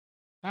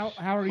How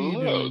are you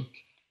Hello. doing?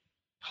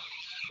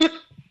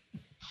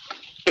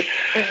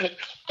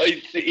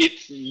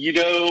 It's,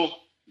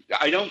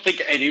 I don't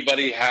think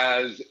anybody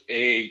has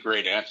a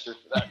great answer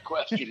for that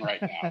question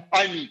right now.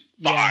 I'm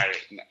Yeah.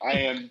 fine. I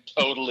am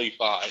totally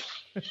fine.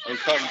 I was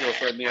talking to a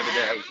friend the other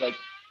day. I was like,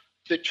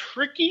 the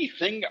tricky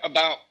thing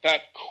about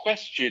that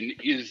question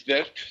is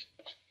that,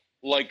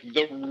 like,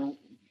 the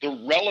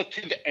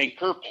relative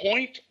anchor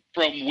point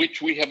from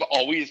which we have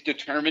always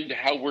determined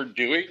how we're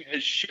doing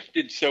has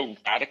shifted so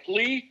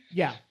radically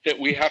Yeah. that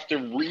we have to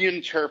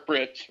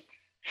reinterpret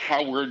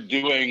how we're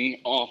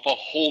doing off a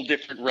whole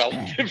different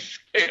relative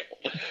scale.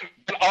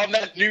 But on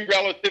that new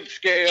relative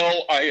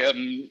scale, I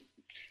am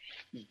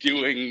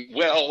doing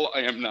well.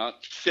 I am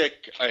not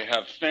sick. I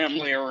have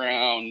family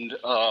around,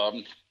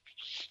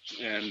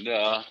 and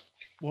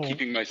Well,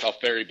 keeping myself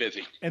very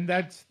busy. and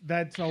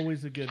that's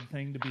always a good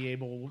thing to be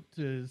able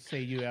to say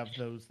you have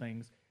those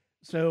things.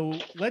 So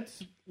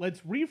let's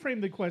reframe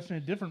the question a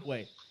different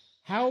way.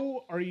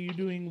 How are you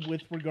doing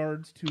with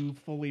regards to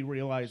fully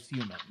realized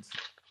humans?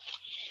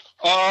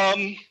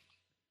 Um,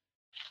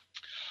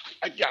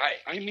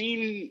 I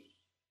mean,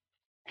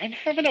 I'm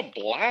having a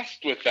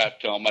blast with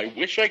that film. I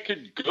wish I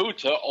could go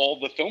to all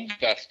the film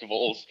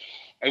festivals.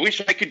 I wish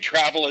I could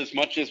travel as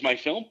much as my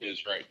film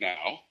is right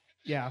now.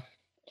 Yeah.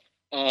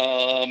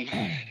 Um,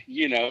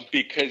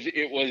 because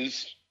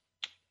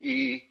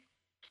mm,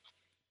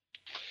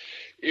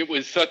 it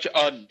was such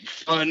a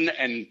fun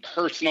and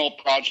personal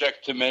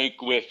project to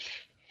make with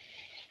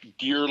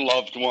dear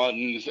loved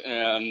ones,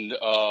 and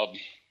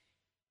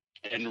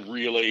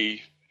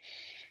really,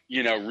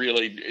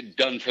 really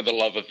done for the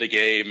love of the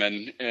game,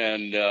 and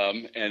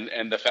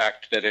the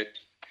fact that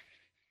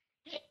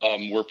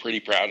we're pretty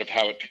proud of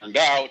how it turned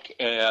out,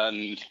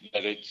 and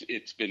that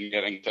it's been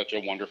getting such a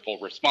wonderful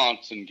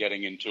response and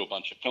getting into a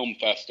bunch of film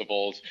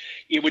festivals.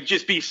 It would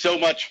just be so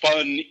much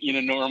fun in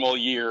a normal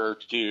year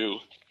to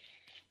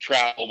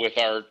travel with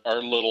our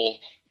little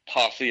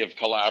posse of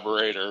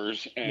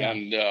collaborators Yeah.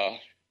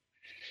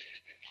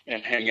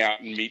 and hang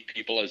out and meet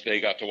people as they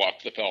got to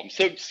watch the film.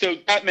 So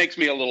that makes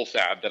me a little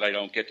sad that I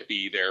don't get to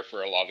be there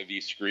for a lot of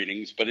these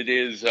screenings. But it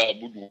is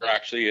we're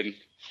actually in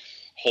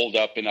holed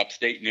up in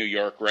upstate New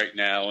York right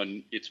now,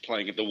 and it's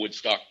playing at the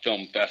Woodstock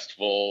Film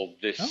Festival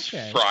this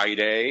Okay.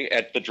 Friday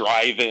at the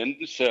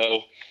drive-in.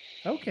 So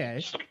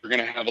Okay. we're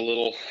gonna have a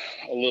little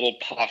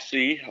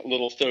posse, a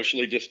little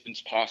socially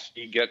distanced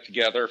posse get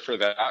together for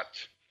that.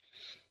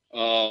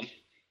 Um,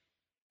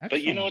 but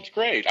Excellent. it's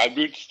great.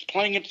 It's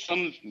playing at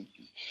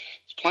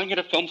it's playing at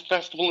a film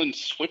festival in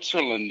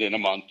Switzerland in a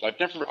month.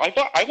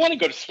 I want to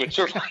go to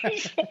Switzerland.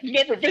 I've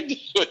never been to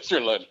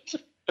Switzerland.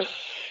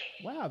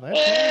 Wow, that's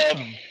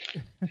Uh,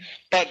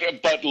 awesome.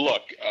 but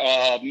look,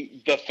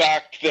 the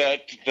fact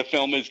that the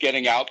film is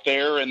getting out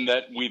there and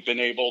that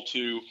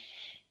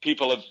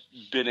people have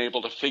been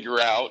able to figure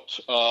out,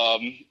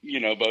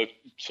 both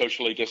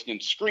socially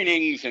distanced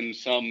screenings and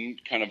some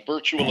kind of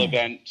virtual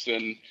events,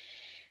 and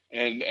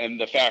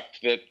the fact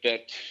that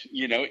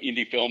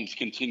indie films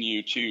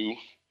continue to,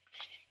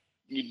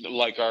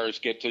 like ours,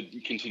 get to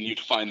continue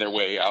to find their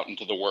way out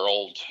into the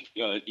world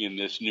in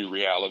this new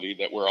reality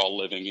that we're all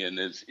living in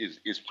is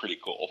pretty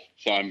cool.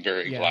 So I'm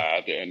very Yeah.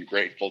 glad and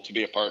grateful to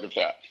be a part of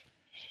that.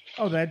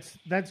 Oh, that's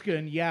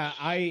good. Yeah,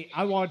 I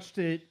watched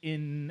it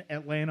in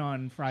Atlanta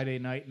on Friday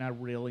night, and I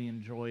really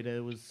enjoyed it.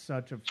 It was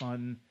such a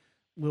fun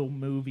little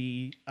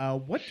movie.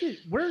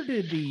 Where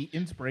did the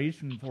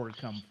inspiration for it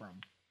come from?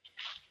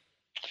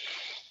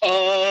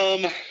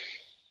 Um,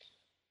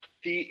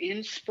 the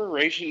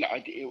inspiration,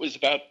 it was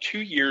about 2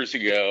 years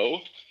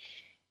ago,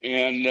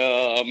 and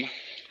I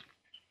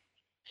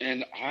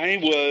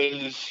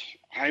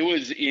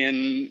was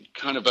in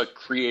kind of a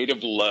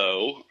creative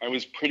low. I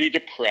was pretty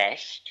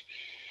depressed,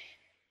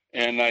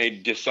 and I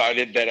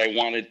decided that I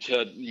wanted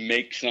to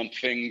make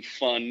something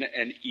fun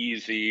and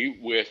easy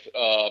with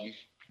a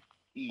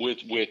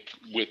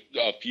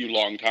few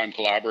longtime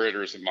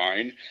collaborators of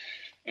mine.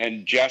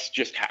 And Jess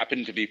just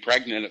happened to be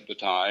pregnant at the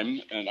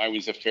time, and I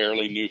was a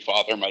fairly new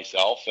father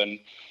myself, and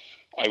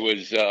I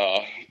was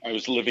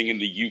living in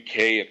the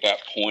UK at that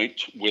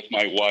point with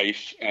my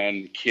wife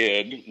and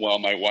kid while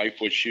my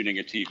wife was shooting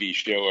a TV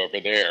show over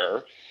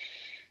there.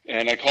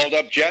 And I called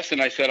up Jess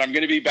and I said, I'm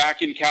going to be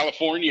back in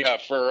California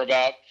for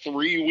about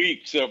 3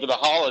 weeks over the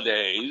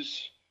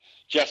holidays.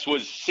 Jess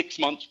was 6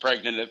 months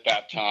pregnant at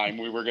that time.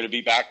 We were going to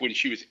be back when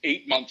she was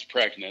 8 months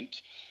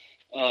pregnant.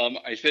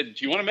 I said,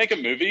 do you want to make a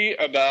movie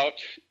about,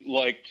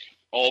 like,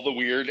 all the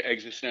weird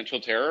existential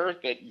terror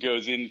that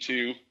goes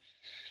into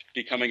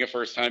becoming a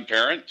first time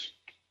parent?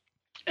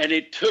 And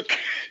it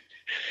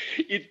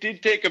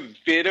did take a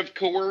bit of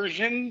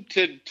coercion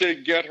to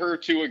get her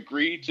to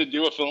agree to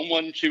do a film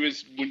when she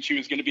was going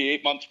to be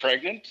 8 months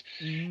pregnant.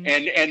 Hmm.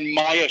 And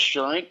my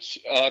assurance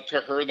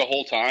to her the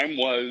whole time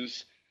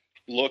was,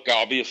 look,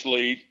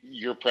 obviously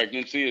your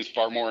pregnancy is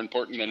far more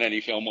important than any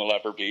film will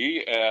ever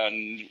be,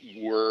 and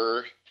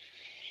we're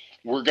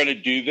going to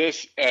do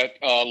this at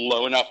a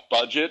low enough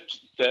budget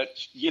that,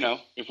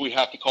 if we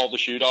have to call the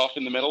shoot off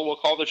in the middle, we'll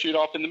call the shoot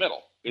off in the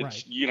middle. Right.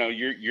 It's,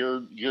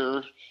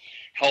 you're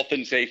health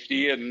and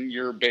safety and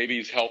your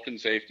baby's health and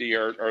safety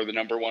are the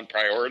number one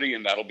priority,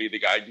 and that'll be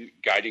the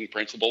guiding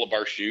principle of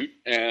our shoot.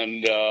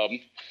 And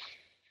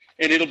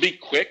it'll be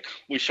quick.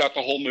 We shot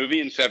the whole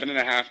movie in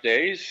 7.5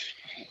 days.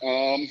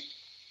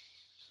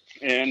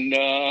 And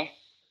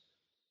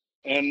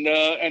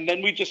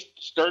then we just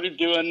started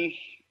doing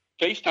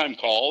FaceTime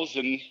calls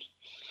and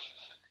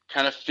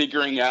kind of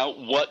figuring out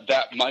what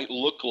that might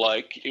look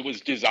like. It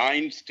was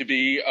designed to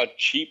be a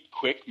cheap,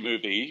 quick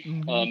movie.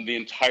 Mm-hmm. The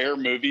entire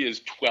movie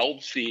is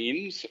 12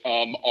 scenes,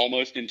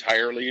 almost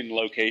entirely in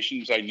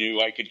locations I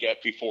knew I could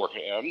get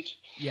beforehand.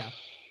 Yeah.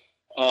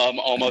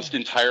 Almost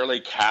entirely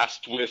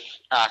cast with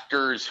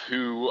actors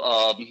who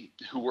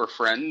were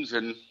friends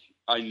and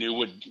I knew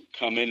would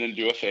come in and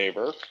do a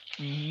favor.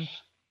 Mm-hmm.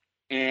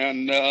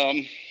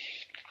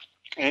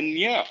 And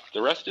yeah,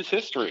 the rest is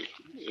history.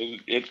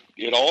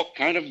 It all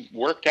kind of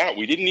worked out.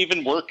 We didn't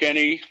even work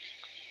any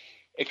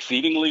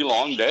exceedingly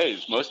long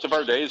days. Most of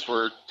our days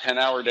were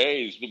 10-hour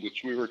days,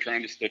 which we were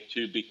trying to stick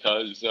to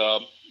because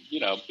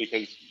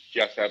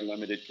Jess had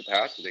limited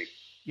capacity.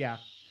 Yeah.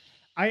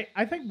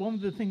 I think one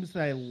of the things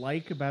that I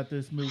like about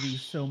this movie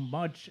so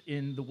much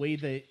in the way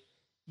that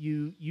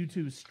you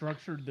two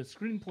structured the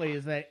screenplay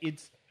is that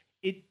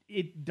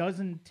it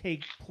doesn't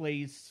take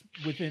place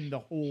within the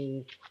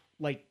whole,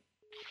 like,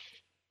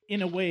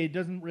 in a way, it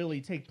doesn't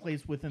really take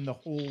place within the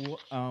whole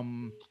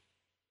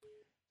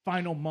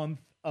final month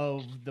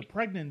of the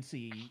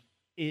pregnancy.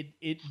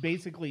 It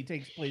basically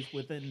takes place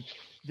within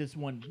this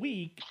 1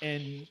 week,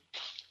 and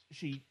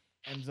she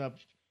ends up,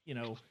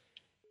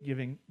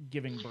 giving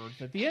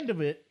birth at the end of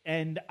it.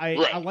 And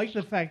I like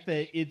the fact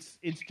that it's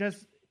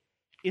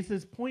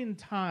this point in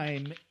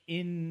time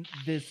in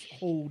this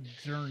whole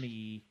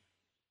journey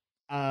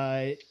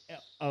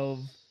of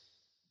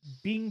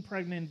being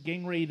pregnant,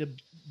 getting ready to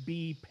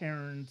be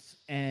parents,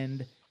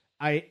 and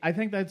I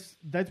think that's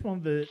one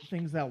of the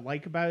things that I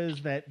like about it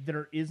is that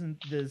there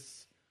isn't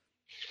this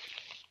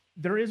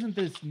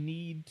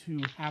need to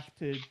have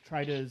to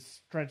try to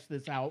stretch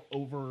this out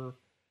over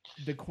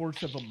the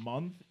course of a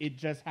month. It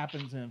just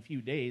happens in a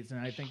few days, and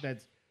I think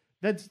that's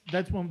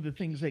one of the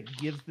things that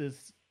gives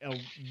this a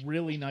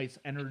really nice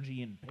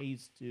energy and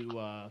pace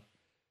to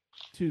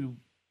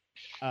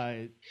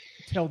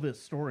tell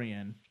this story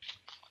in.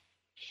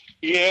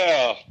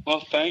 Yeah,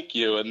 well, thank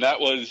you. And that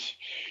was,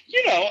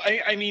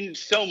 I mean,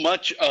 so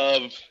much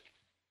of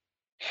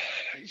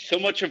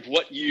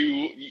what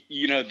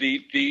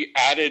the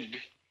added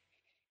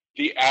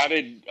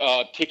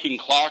ticking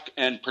clock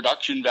and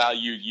production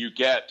value you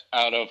get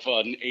out of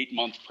an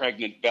 8-month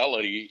pregnant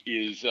belly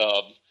is,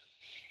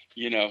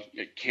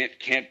 it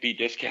can't be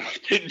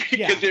discounted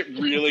because it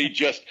really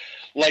just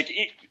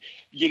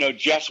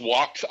Jess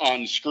walks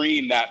on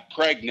screen that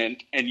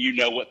pregnant and you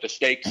know what the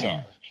stakes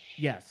are.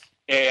 Yes.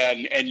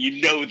 And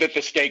that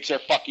the stakes are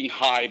fucking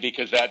high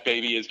because that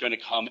baby is going to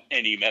come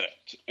any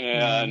minute.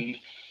 And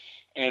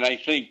I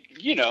think,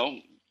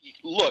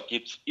 look,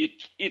 it's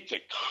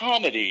a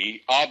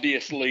comedy.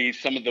 Obviously,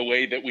 some of the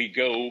way that we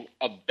go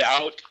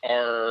about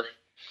our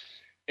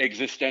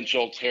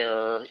existential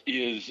terror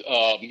is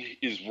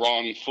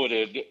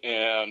wrong-footed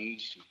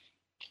and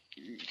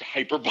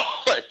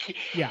hyperbolic.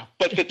 Yeah.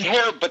 But the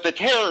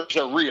terrors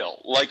are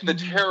real. Like the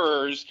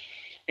terrors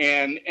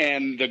and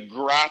the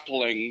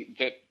grappling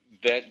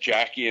that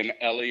Jackie and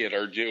Elliot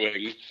are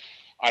doing,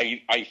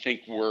 I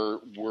think we're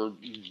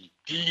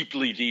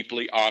deeply,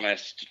 deeply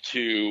honest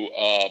to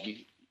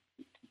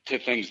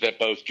things that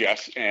both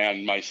Jess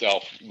and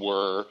myself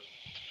were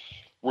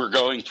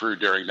going through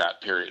during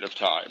that period of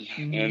time.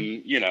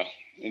 Mm-hmm.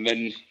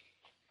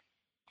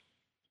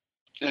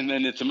 and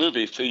then it's a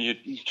movie, so you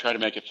try to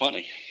make it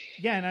funny.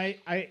 Yeah,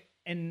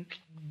 and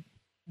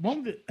one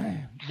of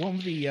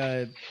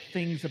the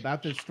things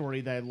about this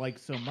story that I like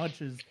so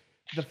much is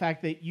the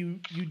fact that you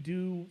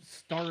do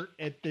start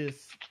at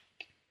this.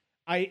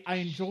 I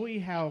enjoy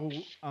how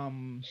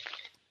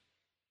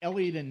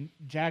Elliot and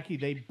Jackie,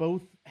 they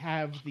both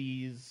have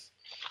these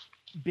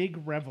big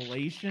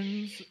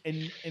revelations,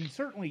 and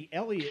certainly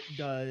Elliot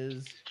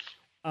does,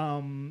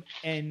 and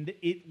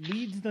it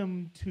leads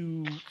them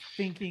to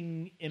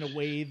thinking in a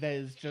way that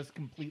is just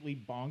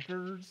completely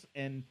bonkers,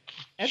 and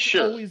it's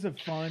always a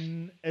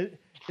fun.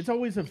 It's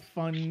always a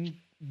fun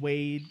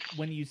way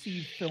when you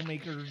see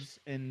filmmakers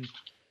and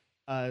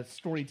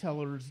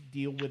storytellers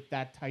deal with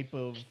that type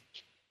of,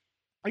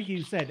 like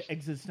you said,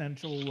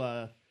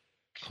 existential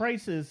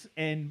crisis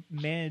and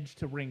manage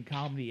to wring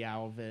comedy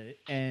out of it.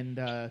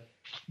 And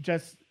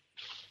just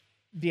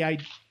the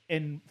idea,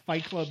 and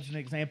Fight Club's an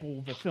example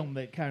of a film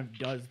that kind of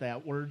does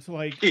that, where it's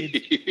like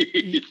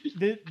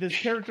this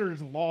character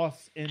is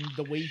lost, and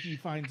the way he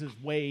finds his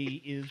way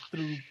is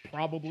through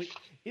one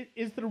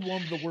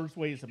of the worst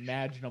ways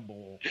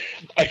imaginable.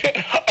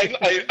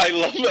 I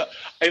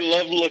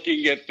love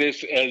looking at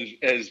this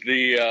as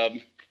the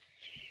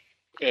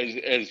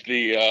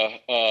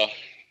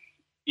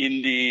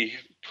indie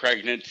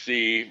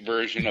pregnancy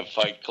version of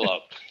Fight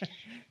Club.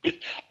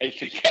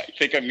 I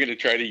think I'm going to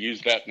try to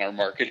use that in our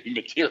marketing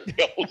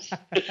materials.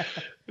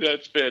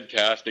 That's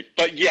fantastic.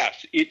 But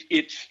yes,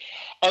 it's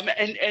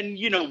and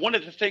you know, one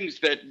of the things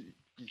that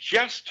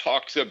Jess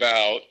talks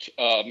about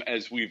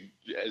as we've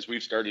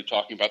started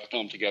talking about the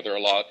film together a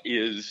lot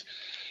is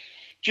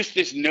just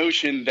this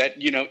notion that,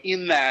 you know,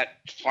 in that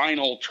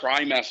final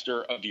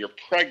trimester of your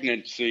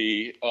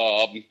pregnancy,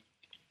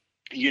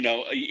 you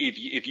know,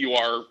 if you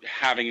are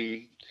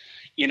having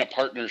in a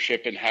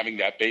partnership and having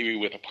that baby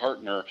with a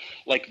partner,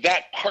 like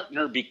that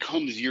partner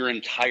becomes your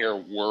entire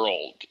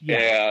world.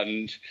 Yeah.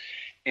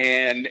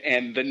 And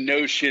the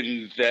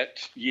notion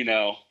that, you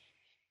know,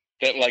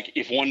 that like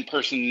if one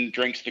person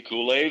drinks the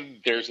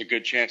Kool-Aid, there's a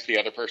good chance the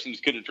other person's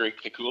going to drink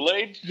the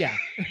Kool-Aid. Yeah.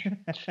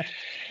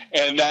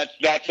 And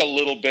that's a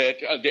little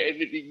bit,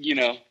 you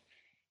know,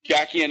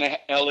 Jackie and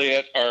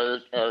Elliot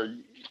are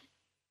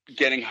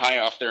getting high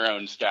off their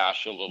own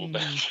stash a little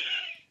bit.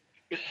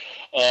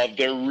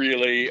 They're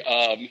really,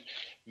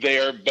 they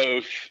are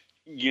both,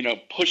 you know,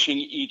 pushing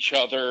each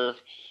other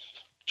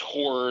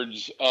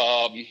towards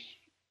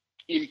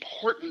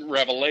important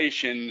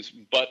revelations,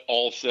 but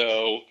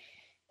also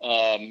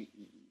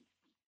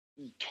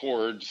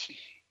towards,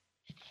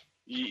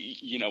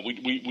 you know,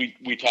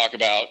 we talk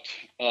about,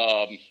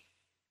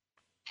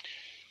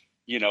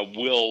 you know,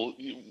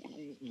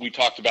 we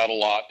talked about a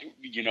lot,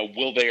 you know,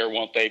 will they or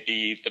won't they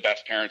be the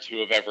best parents who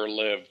have ever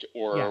lived,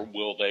 or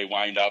will they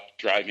wind up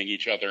driving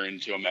each other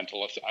into a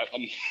mental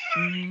asylum?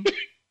 Mm-hmm.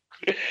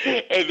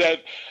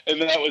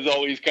 and that was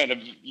always kind of,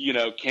 you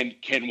know, can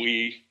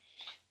we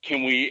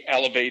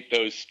elevate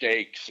those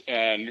stakes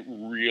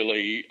and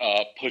really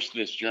push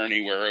this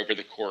journey where over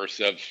the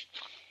course of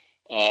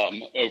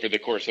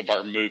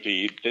our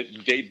movie,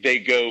 they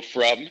go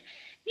from,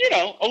 you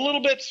know, a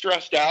little bit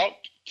stressed out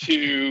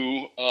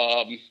to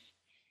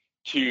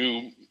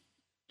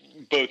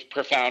both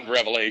profound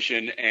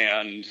revelation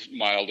and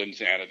mild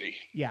insanity.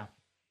 Yeah.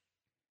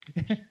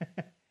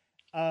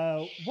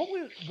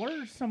 What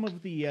are some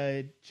of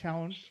the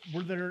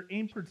were there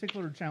any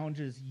particular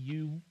challenges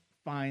you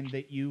find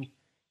that you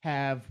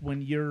have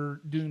when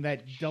you're doing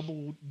that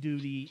double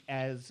duty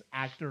as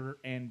actor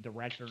and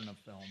director in a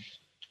film?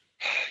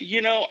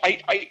 You know,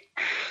 I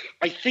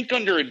think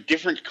under a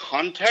different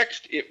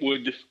context, it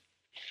would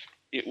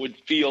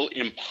feel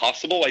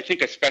impossible. I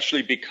think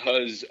especially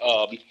because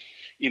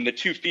in the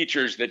two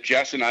features that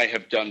Jess and I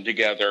have done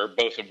together,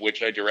 both of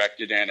which I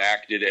directed and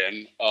acted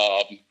in,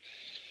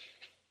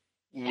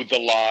 with The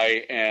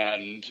Lie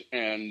and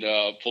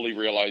Fully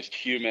Realized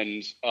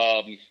Humans,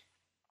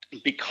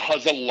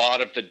 because a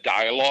lot of the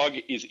dialogue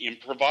is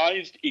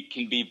improvised, it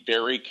can be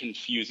very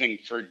confusing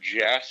for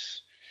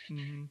Jess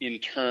in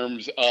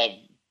terms of,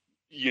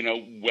 you know,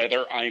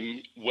 whether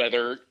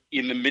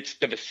in the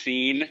midst of a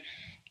scene,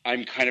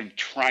 I'm kind of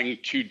trying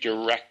to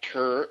direct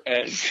her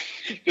as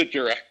the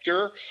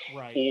director,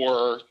 right,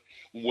 or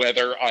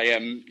whether I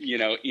am, you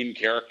know, in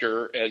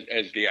character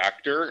as the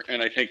actor.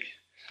 And I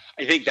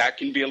think that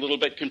can be a little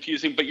bit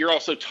confusing, but you're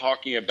also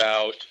talking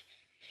about,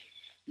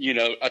 you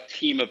know, a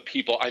team of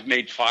people. I've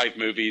made 5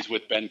 movies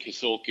with Ben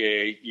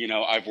Kasulke. You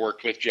know, I've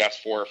worked with Jess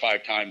 4 or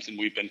 5 times, and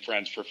we've been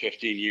friends for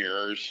 15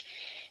 years.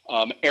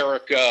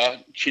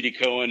 Erica Chitty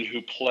Cohen,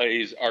 who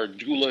plays our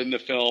doula in the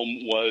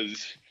film,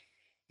 was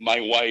my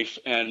wife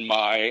and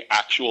my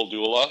actual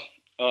doula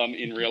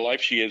in real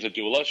life. She is a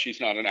doula. She's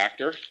not an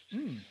actor.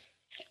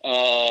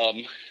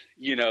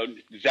 You know,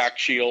 Zach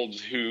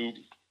Shields, who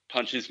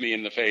punches me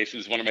in the face,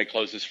 is one of my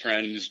closest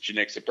friends.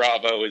 Janixa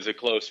Bravo is a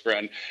close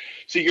friend.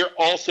 So you're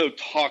also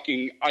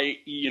talking,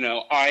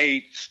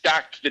 I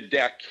stacked the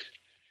deck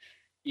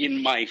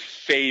in my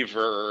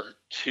favor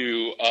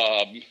to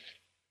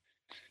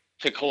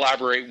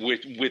collaborate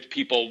with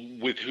people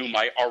with whom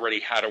I already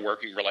had a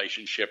working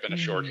relationship and a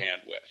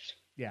shorthand with.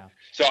 Yeah.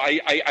 So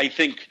I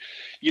think,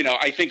 you know,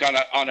 I think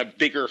on a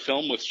bigger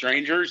film with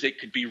strangers, it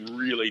could be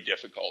really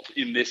difficult.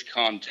 In this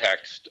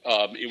context,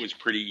 it was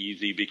pretty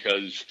easy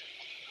because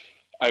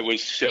I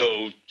was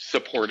so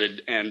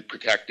supported and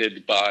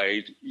protected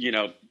by, you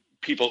know,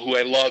 people who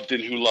I loved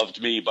and who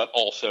loved me, but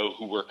also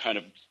who were kind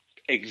of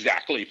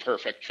exactly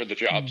perfect for the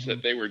jobs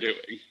that they were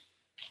doing.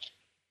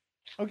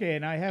 Okay,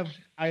 and I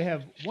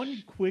have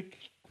one quick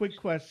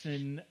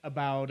question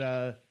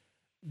about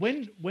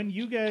when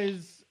you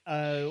guys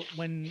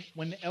when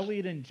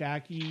Elliot and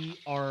Jackie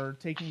are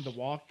taking the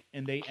walk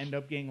and they end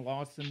up getting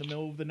lost in the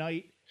middle of the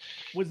night,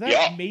 was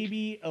that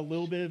maybe a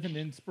little bit of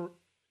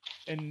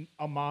an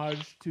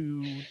homage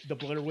to the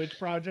Blair Witch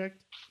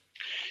Project?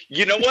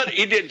 You know what?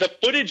 The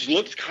footage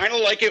looks kind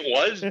of like it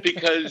was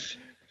because,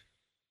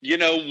 you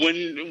know,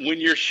 when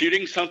you're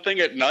shooting something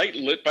at night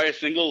lit by a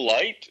single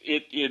light,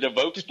 it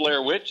evokes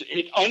Blair Witch.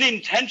 It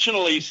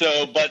unintentionally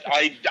so, but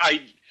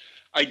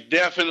I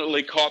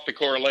definitely caught the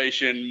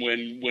correlation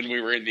when we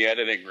were in the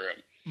editing room.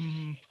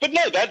 Mm-hmm. But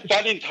no,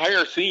 that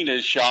entire scene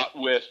is shot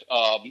with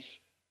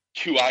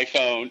 2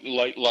 iPhone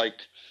like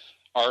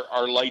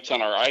our lights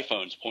on our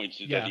iPhones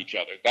pointed at each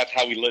other. That's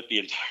how we lit the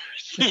entire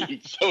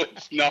scene. So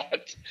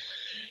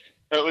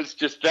It was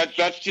just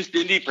that's just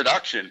indie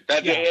production.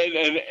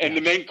 And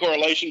the main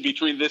correlation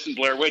between this and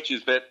Blair Witch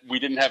is that we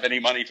didn't have any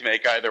money to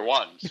make either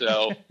one.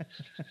 So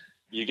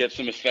you get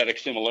some aesthetic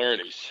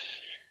similarities.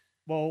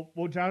 Well,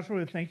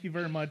 Joshua, thank you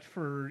very much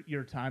for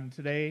your time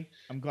today.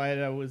 I'm glad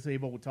I was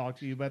able to talk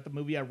to you about the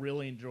movie. I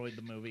really enjoyed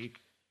the movie.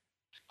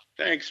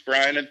 Thanks,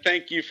 Brian, and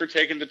thank you for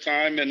taking the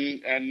time.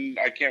 And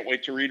I can't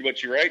wait to read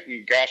what you write.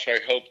 And gosh, I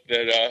hope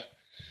that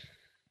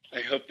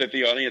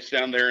the audience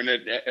down there in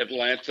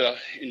Atlanta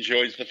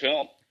enjoys the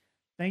film.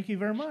 Thank you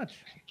very much.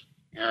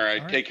 All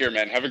right. Take care,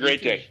 man. Have a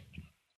great day.